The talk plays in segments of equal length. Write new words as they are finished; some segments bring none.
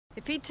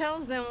If he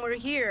tells them we're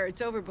here,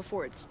 it's over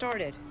before it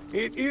started.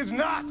 It is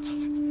not.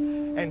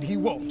 And he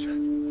won't.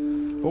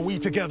 For we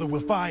together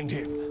will find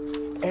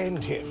him,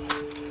 end him,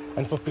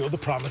 and fulfill the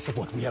promise of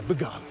what we have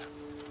begun.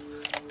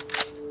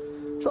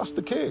 Trust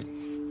the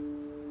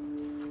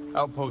king.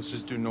 Outpost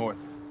is due north,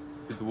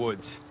 to the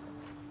woods.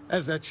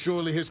 As that's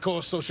surely his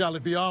course, so shall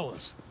it be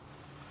ours.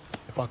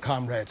 If our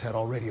comrades had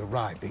already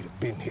arrived, they'd have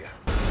been here.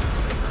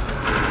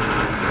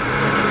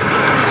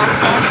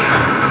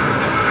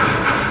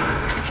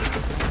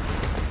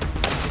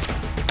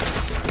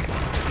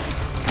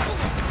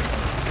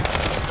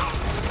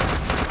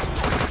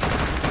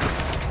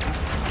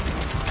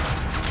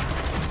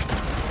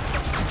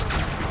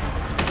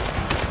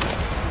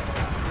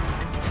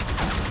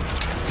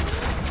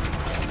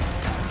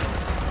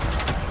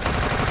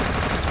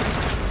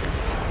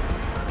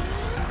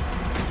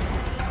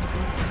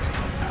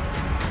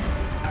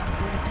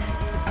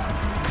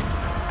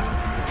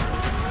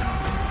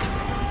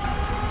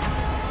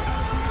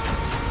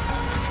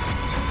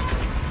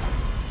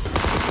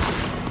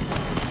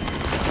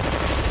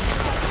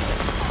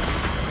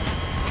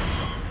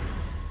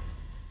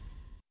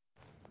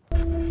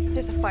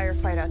 There's a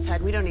firefight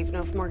outside. We don't even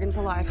know if Morgan's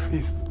alive.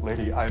 Please,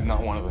 lady, I'm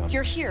not one of them.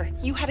 You're here.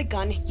 You had a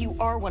gun. You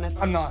are one of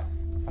them. I'm not.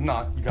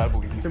 You gotta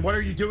believe me. Then what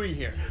are you doing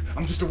here?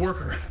 I'm just a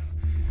worker.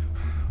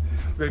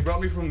 They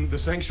brought me from the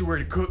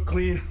sanctuary to cook,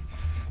 clean,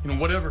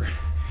 whatever.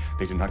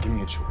 They did not give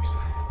me a choice.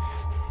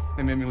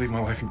 They made me leave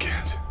my wife and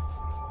kids.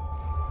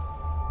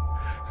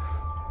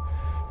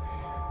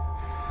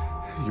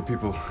 You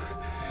people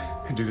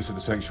do this at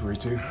the sanctuary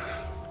too?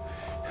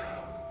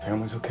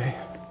 Family's okay?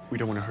 We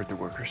don't want to hurt the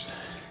workers.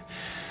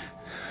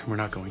 We're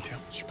not going to.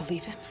 You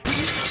believe him?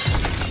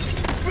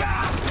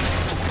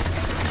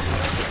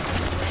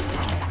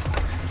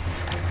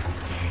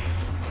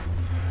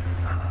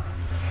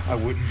 I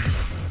wouldn't.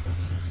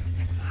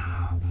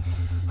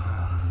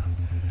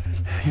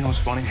 You know what's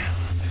funny?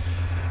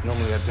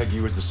 Normally I'd peg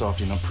you as the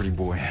softy and I'm pretty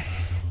boy.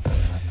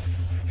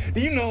 Do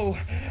you know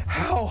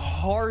how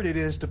hard it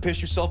is to piss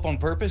yourself on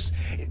purpose?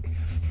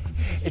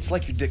 It's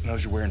like your dick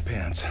knows you're wearing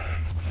pants.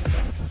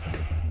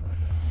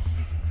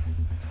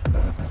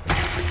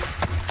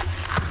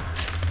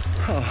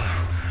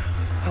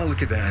 Oh,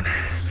 look at that.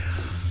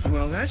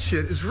 Well, that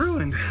shit is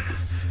ruined.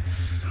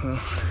 Well,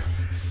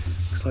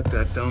 looks like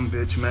that dumb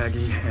bitch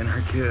Maggie and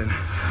her kid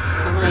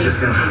are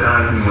just gonna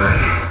die anyway.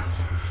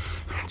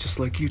 Just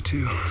like you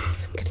two.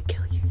 I'm gonna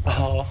kill you.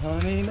 Oh,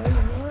 honey, no,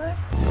 what?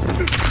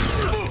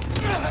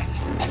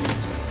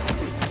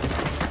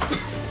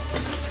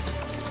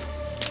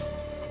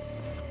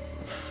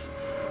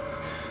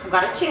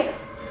 Agora tira.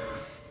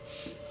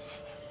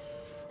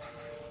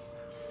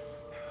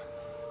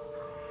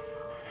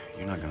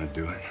 You're not gonna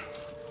do it.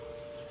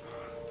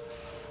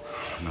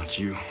 Not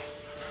you.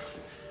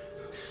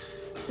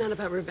 It's not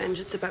about revenge.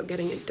 It's about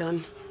getting it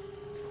done.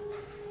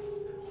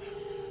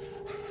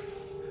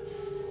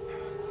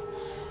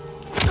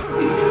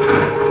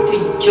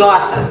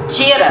 Idiota,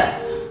 tira!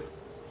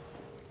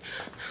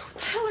 What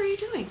the hell are you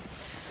doing?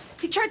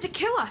 He tried to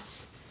kill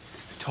us.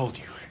 I told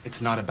you,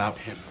 it's not about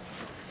him.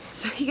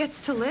 So he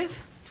gets to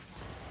live?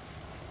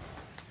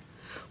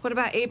 What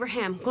about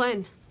Abraham,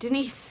 Glenn,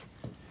 Denise?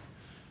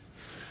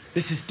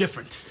 This is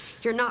different.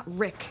 You're not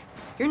Rick.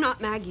 You're not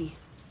Maggie.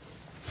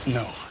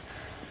 No,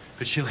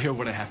 but she'll hear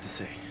what I have to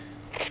say.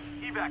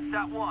 Evac,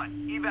 sat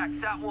 1.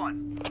 Evac, sat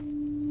 1.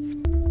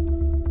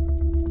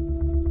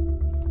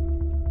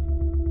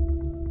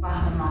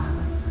 Guarda,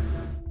 Morgan.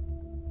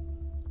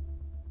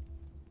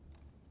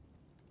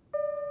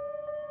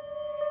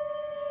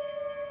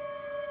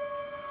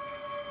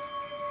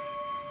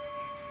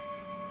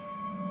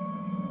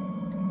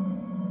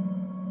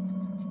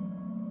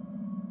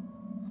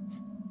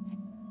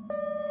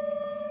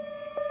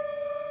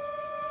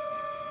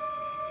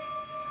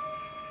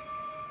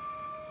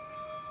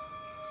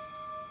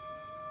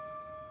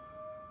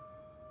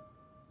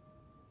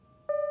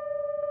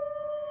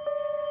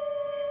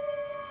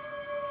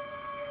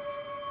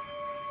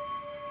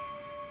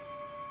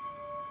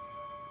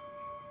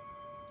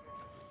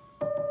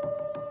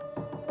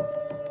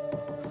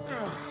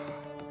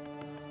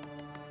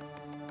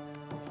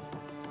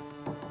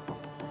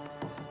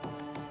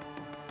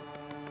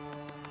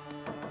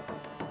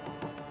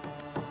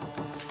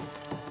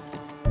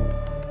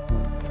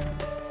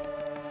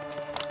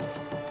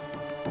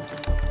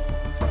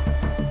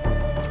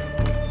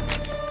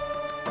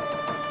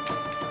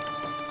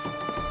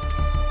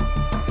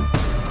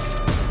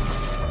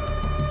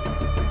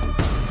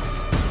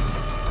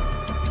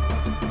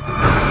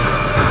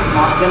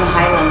 Morgan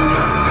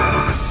Highlander.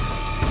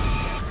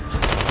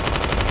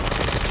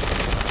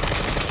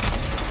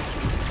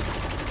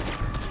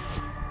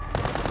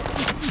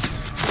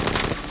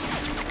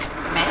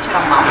 Mete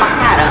era mal pra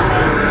caramba,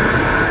 hein?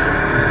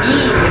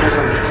 Ih, vira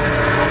zumbi.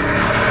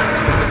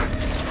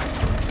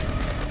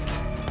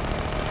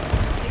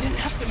 They didn't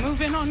have to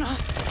move in on us.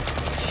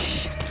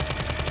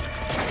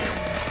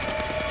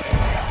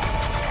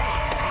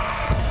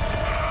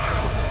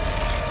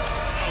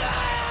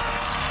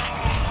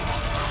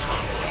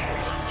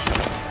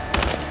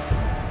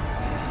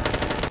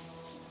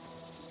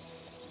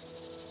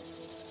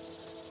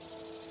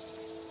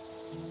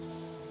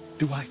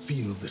 Do I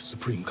feel this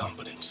supreme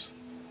confidence?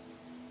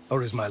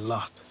 Or is my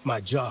lot,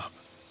 my job,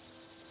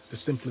 to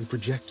simply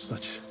project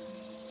such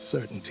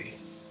certainty?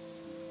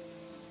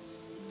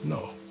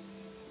 No.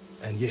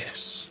 And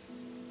yes.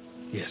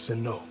 Yes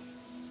and no.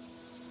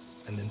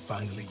 And then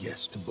finally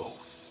yes to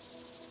both.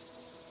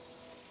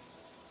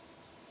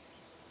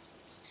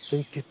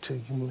 Fake it till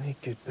you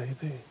make it,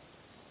 baby.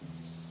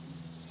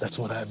 That's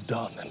what I've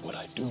done and what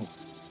I do.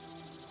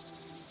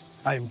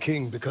 I am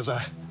king because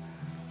I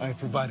have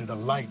provided a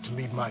light to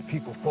lead my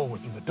people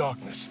forward through the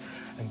darkness,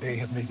 and they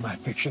have made my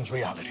fictions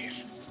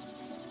realities.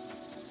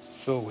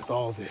 So with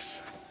all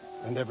this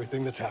and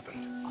everything that's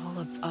happened, All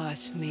of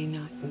us may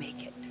not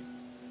make it.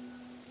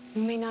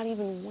 We may not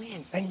even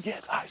win. and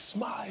yet I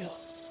smile.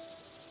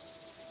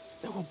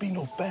 There will be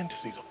no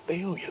fantasies of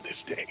failure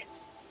this day.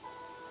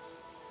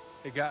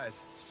 Hey guys,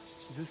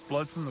 is this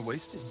blood from the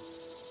wasted?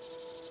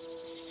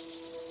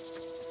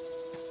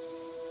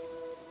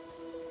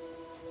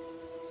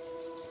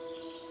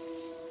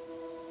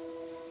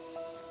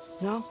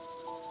 No?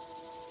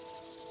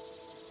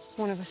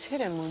 One of us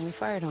hit him when we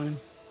fired on him.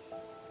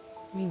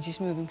 Means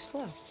he's moving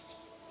slow.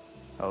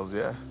 Hells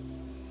yeah.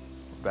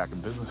 We're back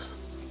in business.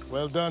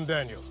 Well done,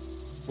 Daniel.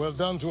 Well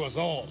done to us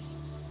all.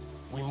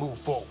 We move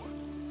forward.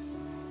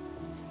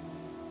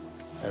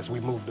 As we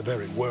move the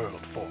very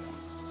world forward.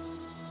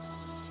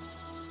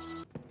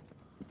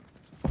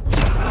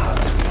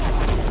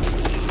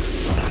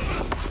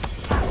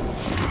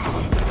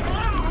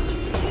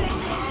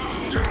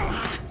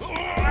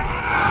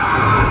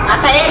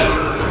 Mata ele!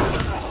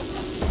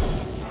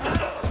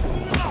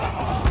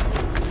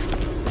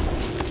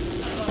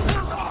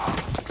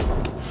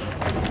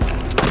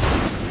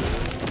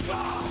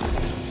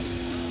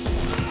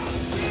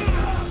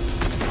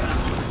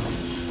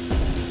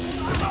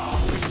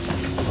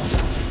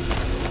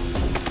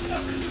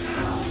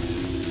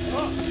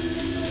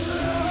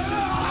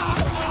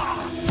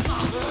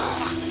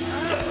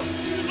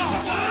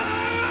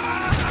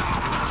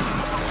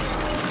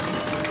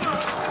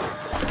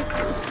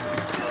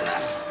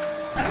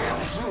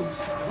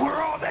 Where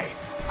are they?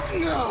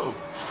 No!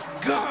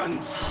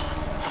 Guns!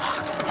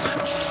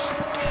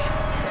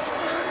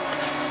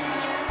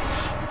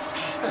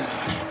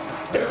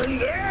 They're in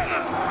there!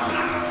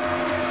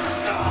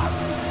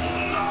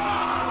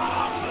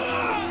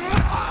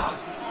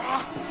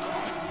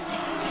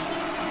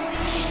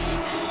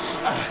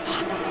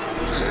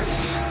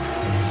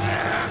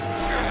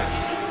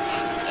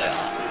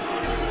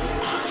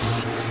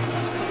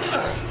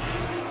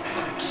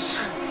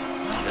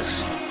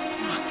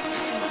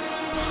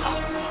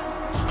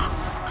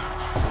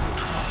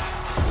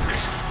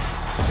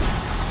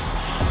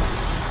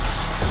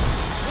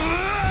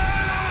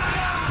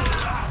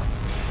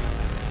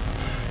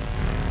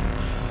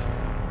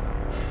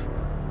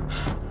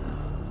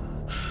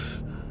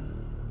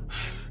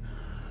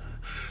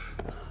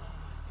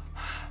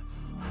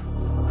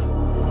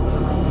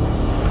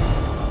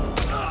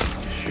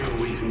 Sure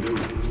we can do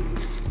it.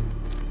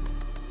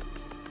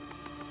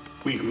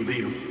 We can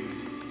beat them.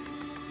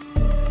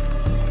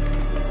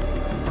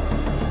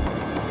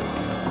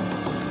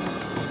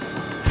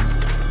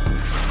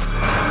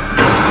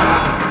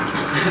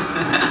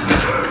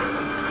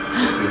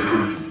 What this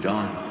group has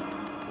done,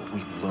 what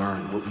we've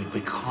learned, what we've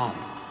become,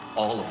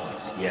 all of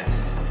us,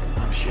 yes,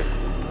 I'm sure.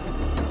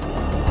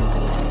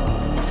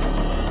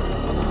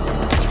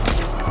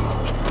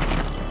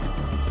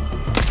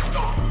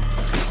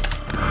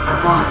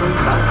 Morrem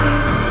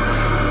sozinho.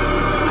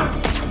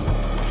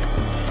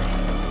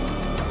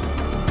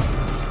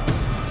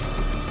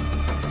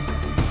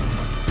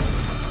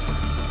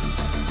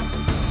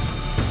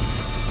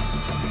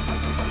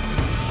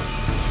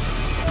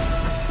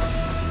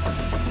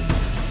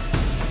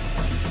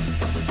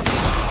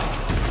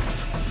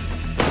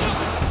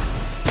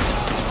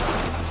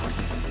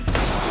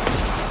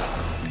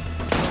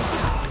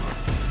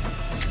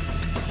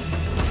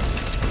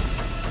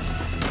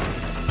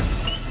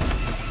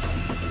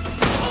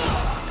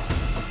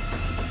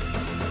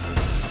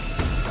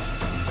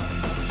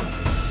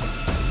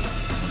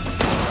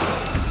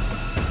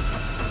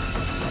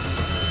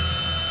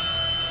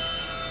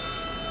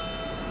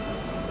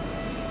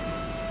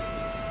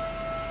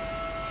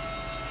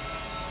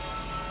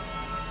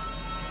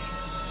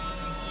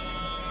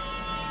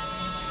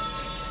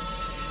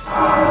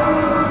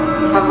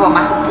 Por favor,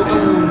 mata todo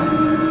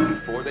mundo.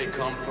 Before they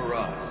come for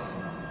us,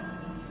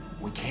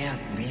 we can't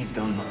leave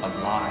them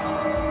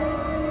alive.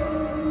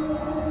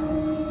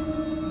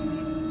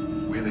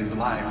 Where there's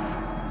life,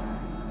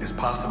 there's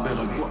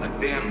possibility. What,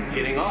 them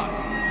hitting us?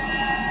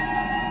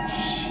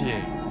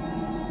 Shit.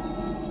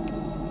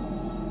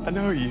 I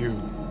know you.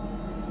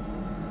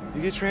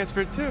 You get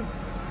transferred too.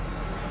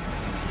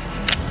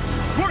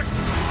 Quick!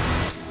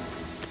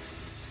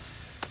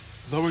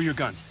 Lower your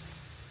gun.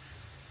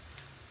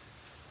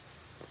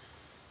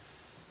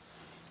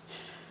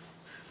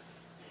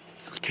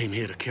 We came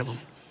here to kill him.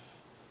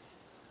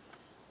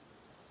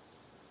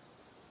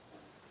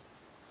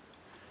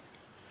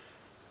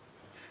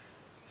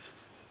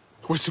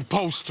 We're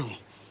supposed to.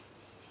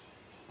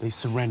 They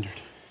surrendered.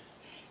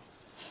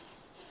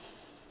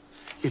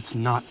 It's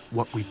not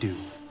what we do.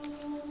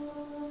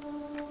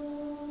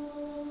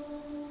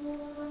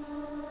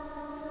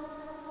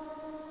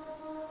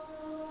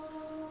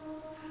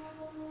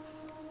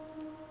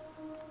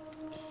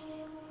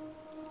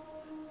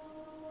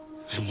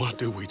 And what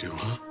do we do,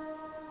 huh?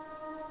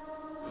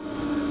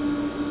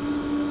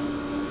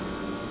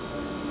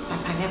 Vai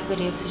pagar por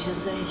isso,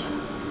 Jesus.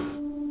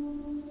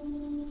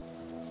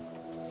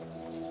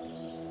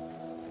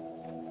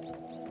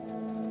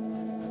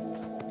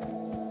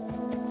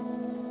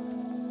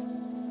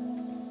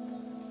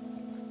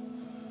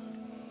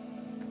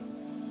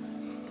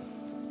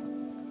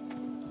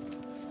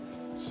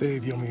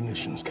 Save your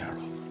munitions,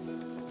 Carol.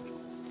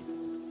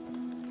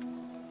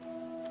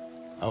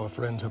 Our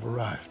friends have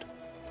arrived.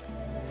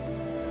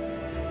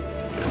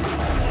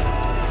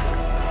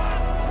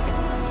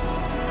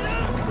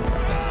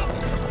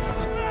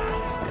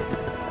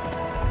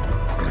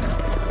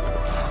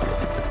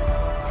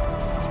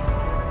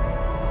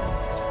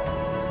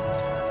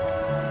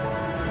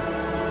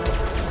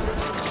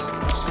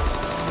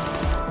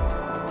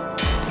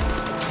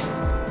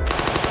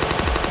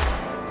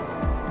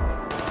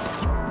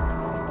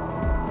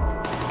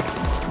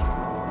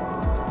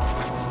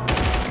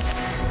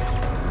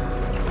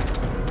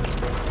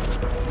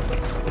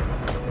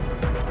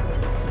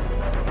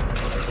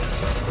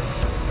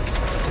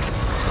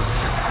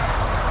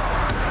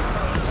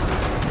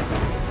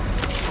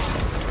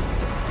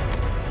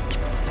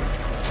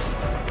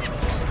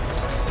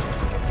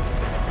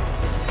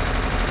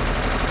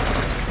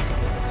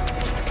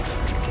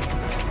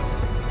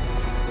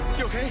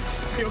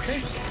 You okay?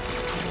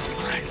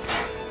 Fine.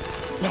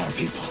 There are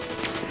people.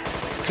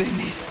 They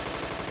need...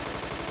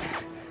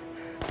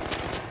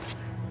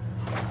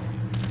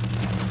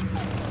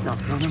 No.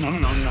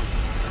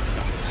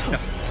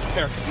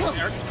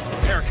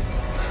 Eric.